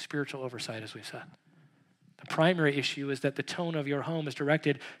giving spiritual oversight, as we've said. The primary issue is that the tone of your home is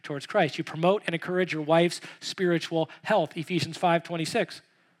directed towards Christ. You promote and encourage your wife's spiritual health, Ephesians 5:26.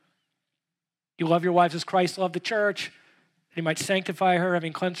 You love your wives as Christ loved the church, and you might sanctify her,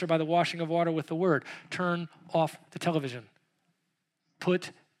 having cleansed her by the washing of water with the word. Turn off the television.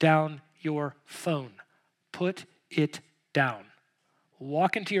 Put down your phone. Put it down.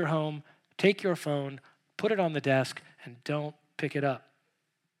 Walk into your home, take your phone, put it on the desk, and don't pick it up.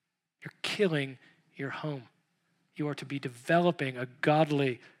 You're killing your home. You are to be developing a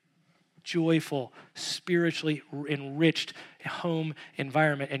godly, joyful, spiritually enriched home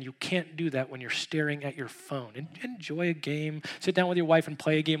environment, and you can't do that when you're staring at your phone. Enjoy a game. Sit down with your wife and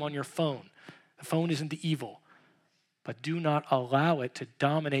play a game on your phone. The phone isn't the evil, but do not allow it to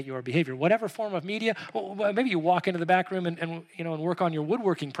dominate your behavior. Whatever form of media, well, maybe you walk into the back room and work on your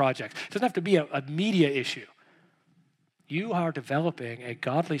woodworking project. It doesn't have to be a media issue. You are developing a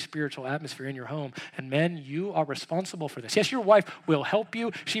godly spiritual atmosphere in your home. And men, you are responsible for this. Yes, your wife will help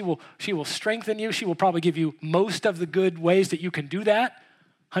you. She will strengthen you. She will probably give you most of the good ways that you can do that.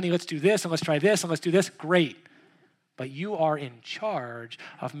 Honey, let's do this, and let's try this, and let's do this. Great. But you are in charge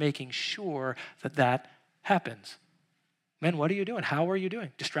of making sure that happens. Men, what are you doing? How are you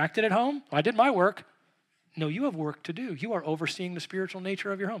doing? Distracted at home? Well, I did my work. No, you have work to do. You are overseeing the spiritual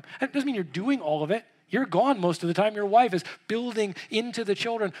nature of your home. That doesn't mean you're doing all of it. You're gone most of the time. Your wife is building into the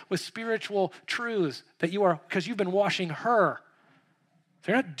children with spiritual truths that because you've been washing her.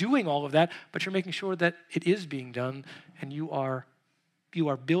 So you're not doing all of that, but you're making sure that it is being done, and you are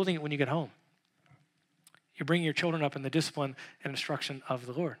building it when you get home. You're bringing your children up in the discipline and instruction of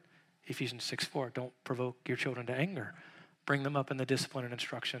the Lord. Ephesians 6:4, don't provoke your children to anger. Bring them up in the discipline and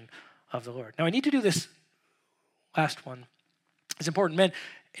instruction of the Lord. Now, I need to do this last one. It's important. Men,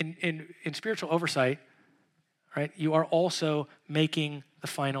 in spiritual oversight, right, you are also making the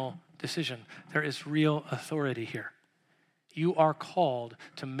final decision. There is real authority here. You are called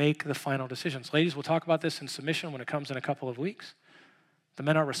to make the final decisions. Ladies, we'll talk about this in submission when it comes in a couple of weeks. The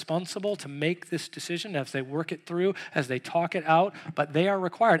men are responsible to make this decision as they work it through, as they talk it out, but they are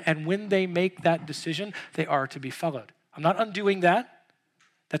required. And when they make that decision, they are to be followed. I'm not undoing that.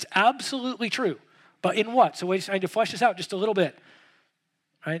 That's absolutely true. But in what? So I need to flesh this out just a little bit,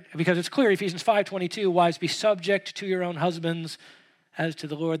 right? Because it's clear, Ephesians 5:22, wives, be subject to your own husbands as to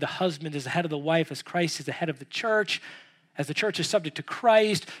the Lord. The husband is the head of the wife as Christ is the head of the church. As the church is subject to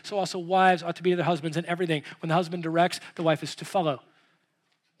Christ, so also wives ought to be to their husbands in everything. When the husband directs, the wife is to follow.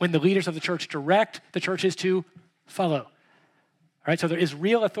 When the leaders of the church direct, the church is to follow. All right, so there is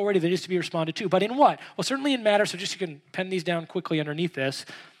real authority that is to be responded to. But in what? Well, certainly in matters, so just you can pen these down quickly underneath this.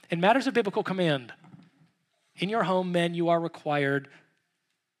 In matters of biblical command, in your home, men, you are required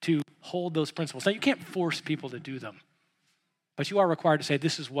to hold those principles. Now, you can't force people to do them, but you are required to say,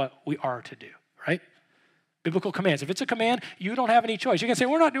 this is what we are to do, right? Biblical commands. If it's a command, you don't have any choice. You can say,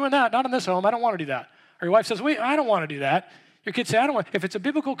 we're not doing that, not in this home, I don't want to do that. Or your wife says, I don't want to do that. Your kids say, I don't want. If it's a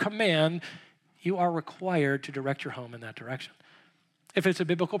biblical command, you are required to direct your home in that direction. If it's a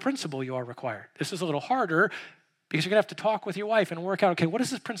biblical principle, you are required. This is a little harder because you're going to have to talk with your wife and work out, okay, what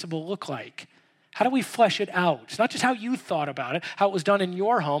does this principle look like? How do we flesh it out? It's not just how you thought about it, how it was done in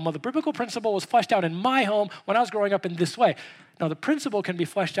your home. Well, the biblical principle was fleshed out in my home when I was growing up in this way. Now, the principle can be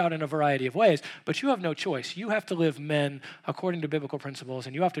fleshed out in a variety of ways, but you have no choice. You have to live men according to biblical principles,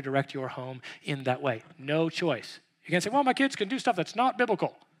 and you have to direct your home in that way. No choice. You can't say, well, my kids can do stuff that's not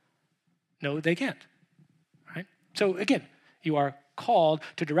biblical. No, they can't, right? So again, you are called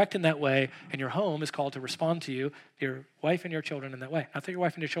to direct in that way, and your home is called to respond to you, your wife and your children in that way. Not that your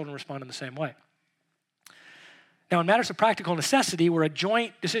wife and your children respond in the same way. Now, in matters of practical necessity, where a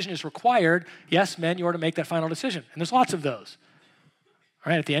joint decision is required, yes, men, you are to make that final decision. And there's lots of those.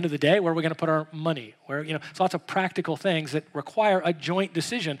 All right, at the end of the day, where are we going to put our money? There's lots of practical things that require a joint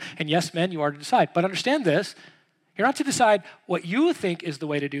decision. And yes, men, you are to decide. But understand this, you're not to decide what you think is the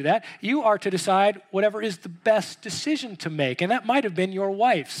way to do that. You are to decide whatever is the best decision to make. And that might have been your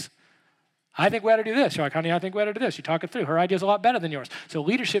wife's. I think we ought to do this. You're like, honey, I think we ought to do this. You talk it through. Her idea is a lot better than yours. So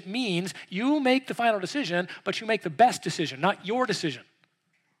leadership means you make the final decision, but you make the best decision, not your decision.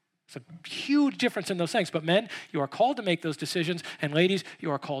 It's a huge difference in those things. But men, you are called to make those decisions, and ladies,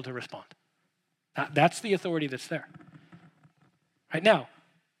 you are called to respond. That's the authority that's there. Right now,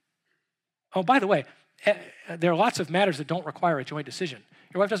 oh, by the way, there are lots of matters that don't require a joint decision.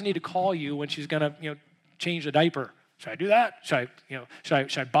 Your wife doesn't need to call you when she's going to, change the diaper. Should I do that?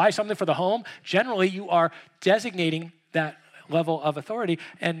 Should I buy something for the home? Generally, you are designating that level of authority,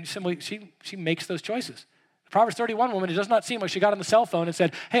 and simply she makes those choices. The Proverbs 31 woman, it does not seem like she got on the cell phone and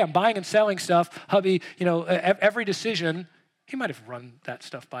said, hey, I'm buying and selling stuff. Hubby, every decision, he might have run that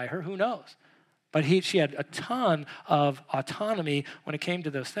stuff by her. Who knows? But she had a ton of autonomy when it came to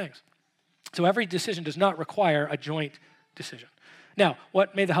those things. So every decision does not require a joint decision. Now,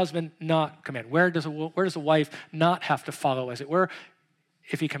 what may the husband not command? Where does a wife not have to follow, as it were,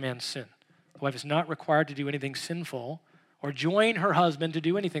 if he commands sin? The wife is not required to do anything sinful or join her husband to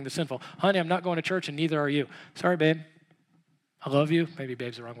do anything that's sinful. Honey, I'm not going to church, and neither are you. Sorry, babe. I love you. Maybe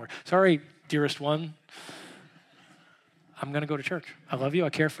babe's the wrong word. Sorry, dearest one. I'm going to go to church. I love you. I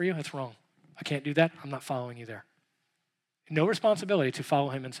care for you. That's wrong. I can't do that. I'm not following you there. No responsibility to follow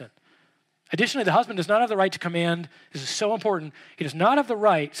him in sin. Additionally, the husband does not have the right to command. This is so important. He does not have the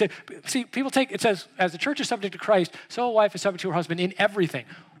right. See, people it says, as the church is subject to Christ, so a wife is subject to her husband in everything.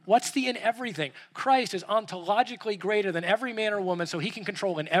 What's the in everything? Christ is ontologically greater than every man or woman, so he can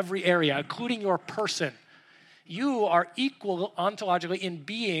control in every area, including your person. You are equal ontologically in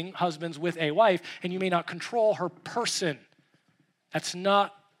being husbands with a wife, and you may not control her person. That's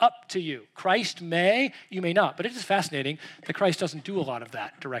not up to you. Christ may, you may not. But it is fascinating that Christ doesn't do a lot of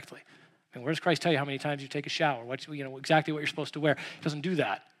that directly. And where does Christ tell you how many times you take a shower? Exactly what you're supposed to wear? He doesn't do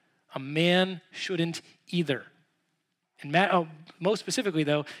that. A man shouldn't either. Most specifically,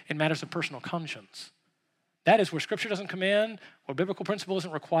 though, in matters of personal conscience. That is where Scripture doesn't command, where biblical principle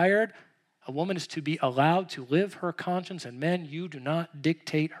isn't required. A woman is to be allowed to live her conscience, and men, you do not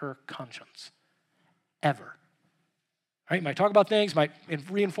dictate her conscience. Ever. Right? You might talk about things, might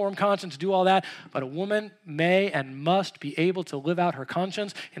re-inform conscience, do all that, but a woman may and must be able to live out her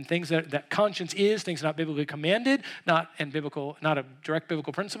conscience in things that conscience is, things not biblically commanded, not a direct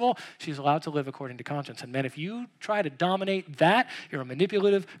biblical principle. She's allowed to live according to conscience. And men, if you try to dominate that, you're a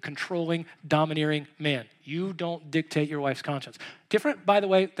manipulative, controlling, domineering man. You don't dictate your wife's conscience. Different, by the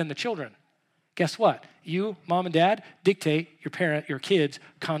way, than the children. Guess what? You, mom and dad, dictate your kids'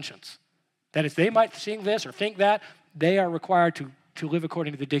 conscience. That is, they might think this or think that. They are required to live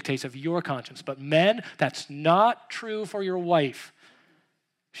according to the dictates of your conscience. But men, that's not true for your wife.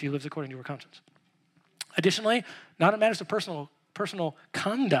 She lives according to her conscience. Additionally, not in matters of personal personal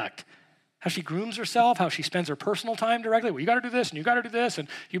conduct, how she grooms herself, how she spends her personal time directly. Well, you got to do this, and you got to do this, and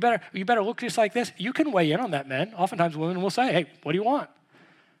you better look just like this. You can weigh in on that, men. Oftentimes women will say, hey, what do you want?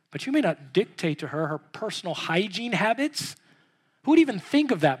 But you may not dictate to her personal hygiene habits. Who would even think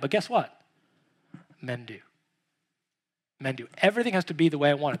of that? But guess what? Men do. Men do. Everything has to be the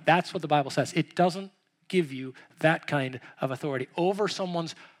way I want it. That's what the Bible says. It doesn't give you that kind of authority over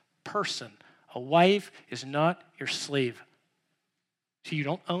someone's person. A wife is not your slave. So you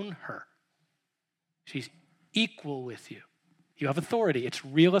don't own her. She's equal with you. You have authority. It's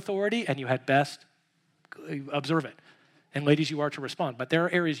real authority, and you had best observe it. And ladies, you are to respond. But there are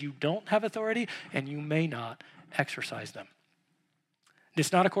areas you don't have authority, and you may not exercise them.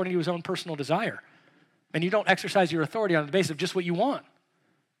 It's not according to his own personal desire. And you don't exercise your authority on the basis of just what you want.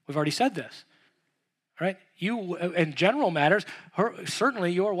 We've already said this. Right? You, in general matters,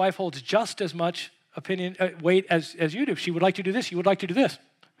 certainly your wife holds just as much weight as you do. If she would like to do this, you would like to do this.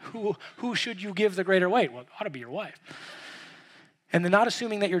 Who should you give the greater weight? Well, it ought to be your wife. And then not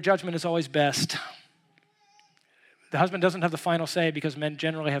assuming that your judgment is always best. The husband doesn't have the final say because men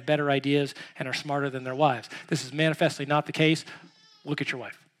generally have better ideas and are smarter than their wives. This is manifestly not the case. Look at your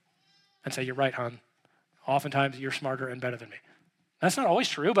wife and say, you're right, hon. Oftentimes you're smarter and better than me. That's not always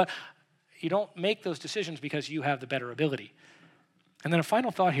true, but you don't make those decisions because you have the better ability. And then a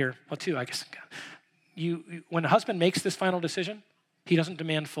final thought here, well, two, I guess. When a husband makes this final decision, he doesn't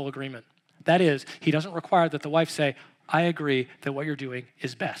demand full agreement. That is, he doesn't require that the wife say, I agree that what you're doing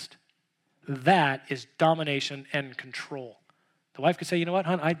is best. That is domination and control. The wife could say, you know what,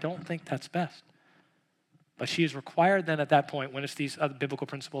 hon, I don't think that's best. But she is required then at that point, when it's these other biblical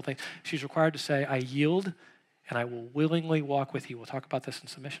principle things, she's required to say, I yield and I will willingly walk with you. We'll talk about this in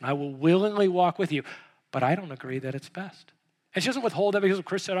submission. I will willingly walk with you, but I don't agree that it's best. And she doesn't withhold that because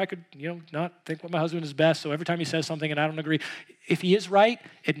Chris said I could, not think what my husband is best, so every time he says something and I don't agree, if he is right,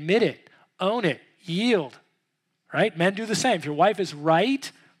 admit it, own it, yield, right? Men do the same. If your wife is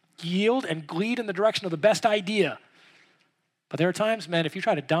right, yield and lead in the direction of the best idea. But there are times, men, if you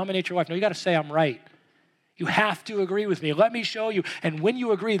try to dominate your wife, no, you got to say I'm right. You have to agree with me. Let me show you. And when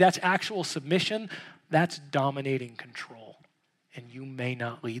you agree, that's actual submission. That's dominating control. And you may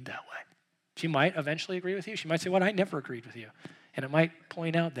not lead that way. She might eventually agree with you. She might say, well, I never agreed with you. And it might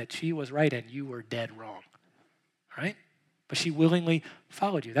point out that she was right and you were dead wrong. Right? But she willingly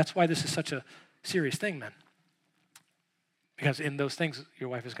followed you. That's why this is such a serious thing, men. Because in those things, your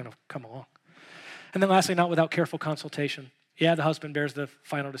wife is going to come along. And then lastly, not without careful consultation. Yeah, the husband bears the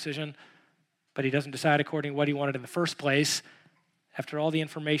final decision, but he doesn't decide according to what he wanted in the first place. After all the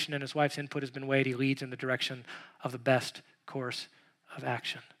information and his wife's input has been weighed, he leads in the direction of the best course of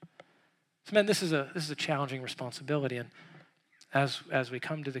action. So, men, this is a challenging responsibility. And as we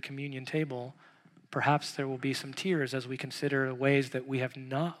come to the communion table, perhaps there will be some tears as we consider the ways that we have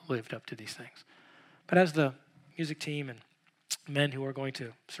not lived up to these things. But as the music team and men who are going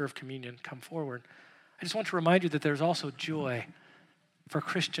to serve communion come forward, I just want to remind you that there's also joy for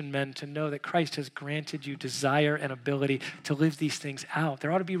Christian men to know that Christ has granted you desire and ability to live these things out.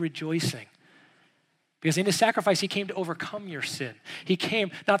 There ought to be rejoicing. Because in his sacrifice, he came to overcome your sin. He came,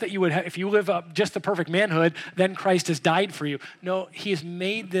 not that you would have, if you live up just the perfect manhood, then Christ has died for you. No, he has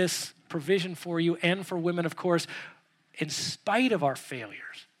made this provision for you and for women, of course, in spite of our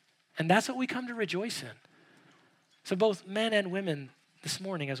failures. And that's what we come to rejoice in. So both men and women this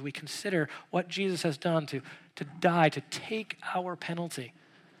morning, as we consider what Jesus has done to die, to take our penalty,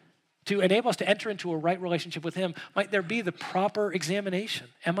 to enable us to enter into a right relationship with him, might there be the proper examination?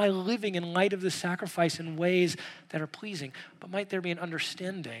 Am I living in light of this sacrifice in ways that are pleasing? But might there be an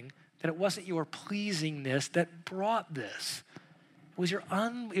understanding that it wasn't your pleasingness that brought this? It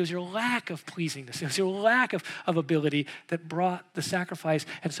was your lack of pleasingness. It was your lack of ability that brought the sacrifice.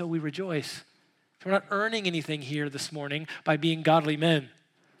 And so we rejoice. So we're not earning anything here this morning by being godly men.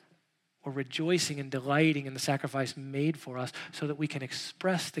 We're rejoicing and delighting in the sacrifice made for us so that we can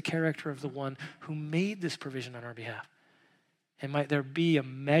express the character of the one who made this provision on our behalf. And might there be a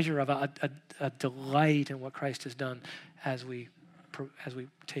measure of a delight in what Christ has done as we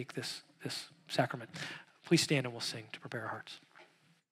take this sacrament. Please stand and we'll sing to prepare our hearts.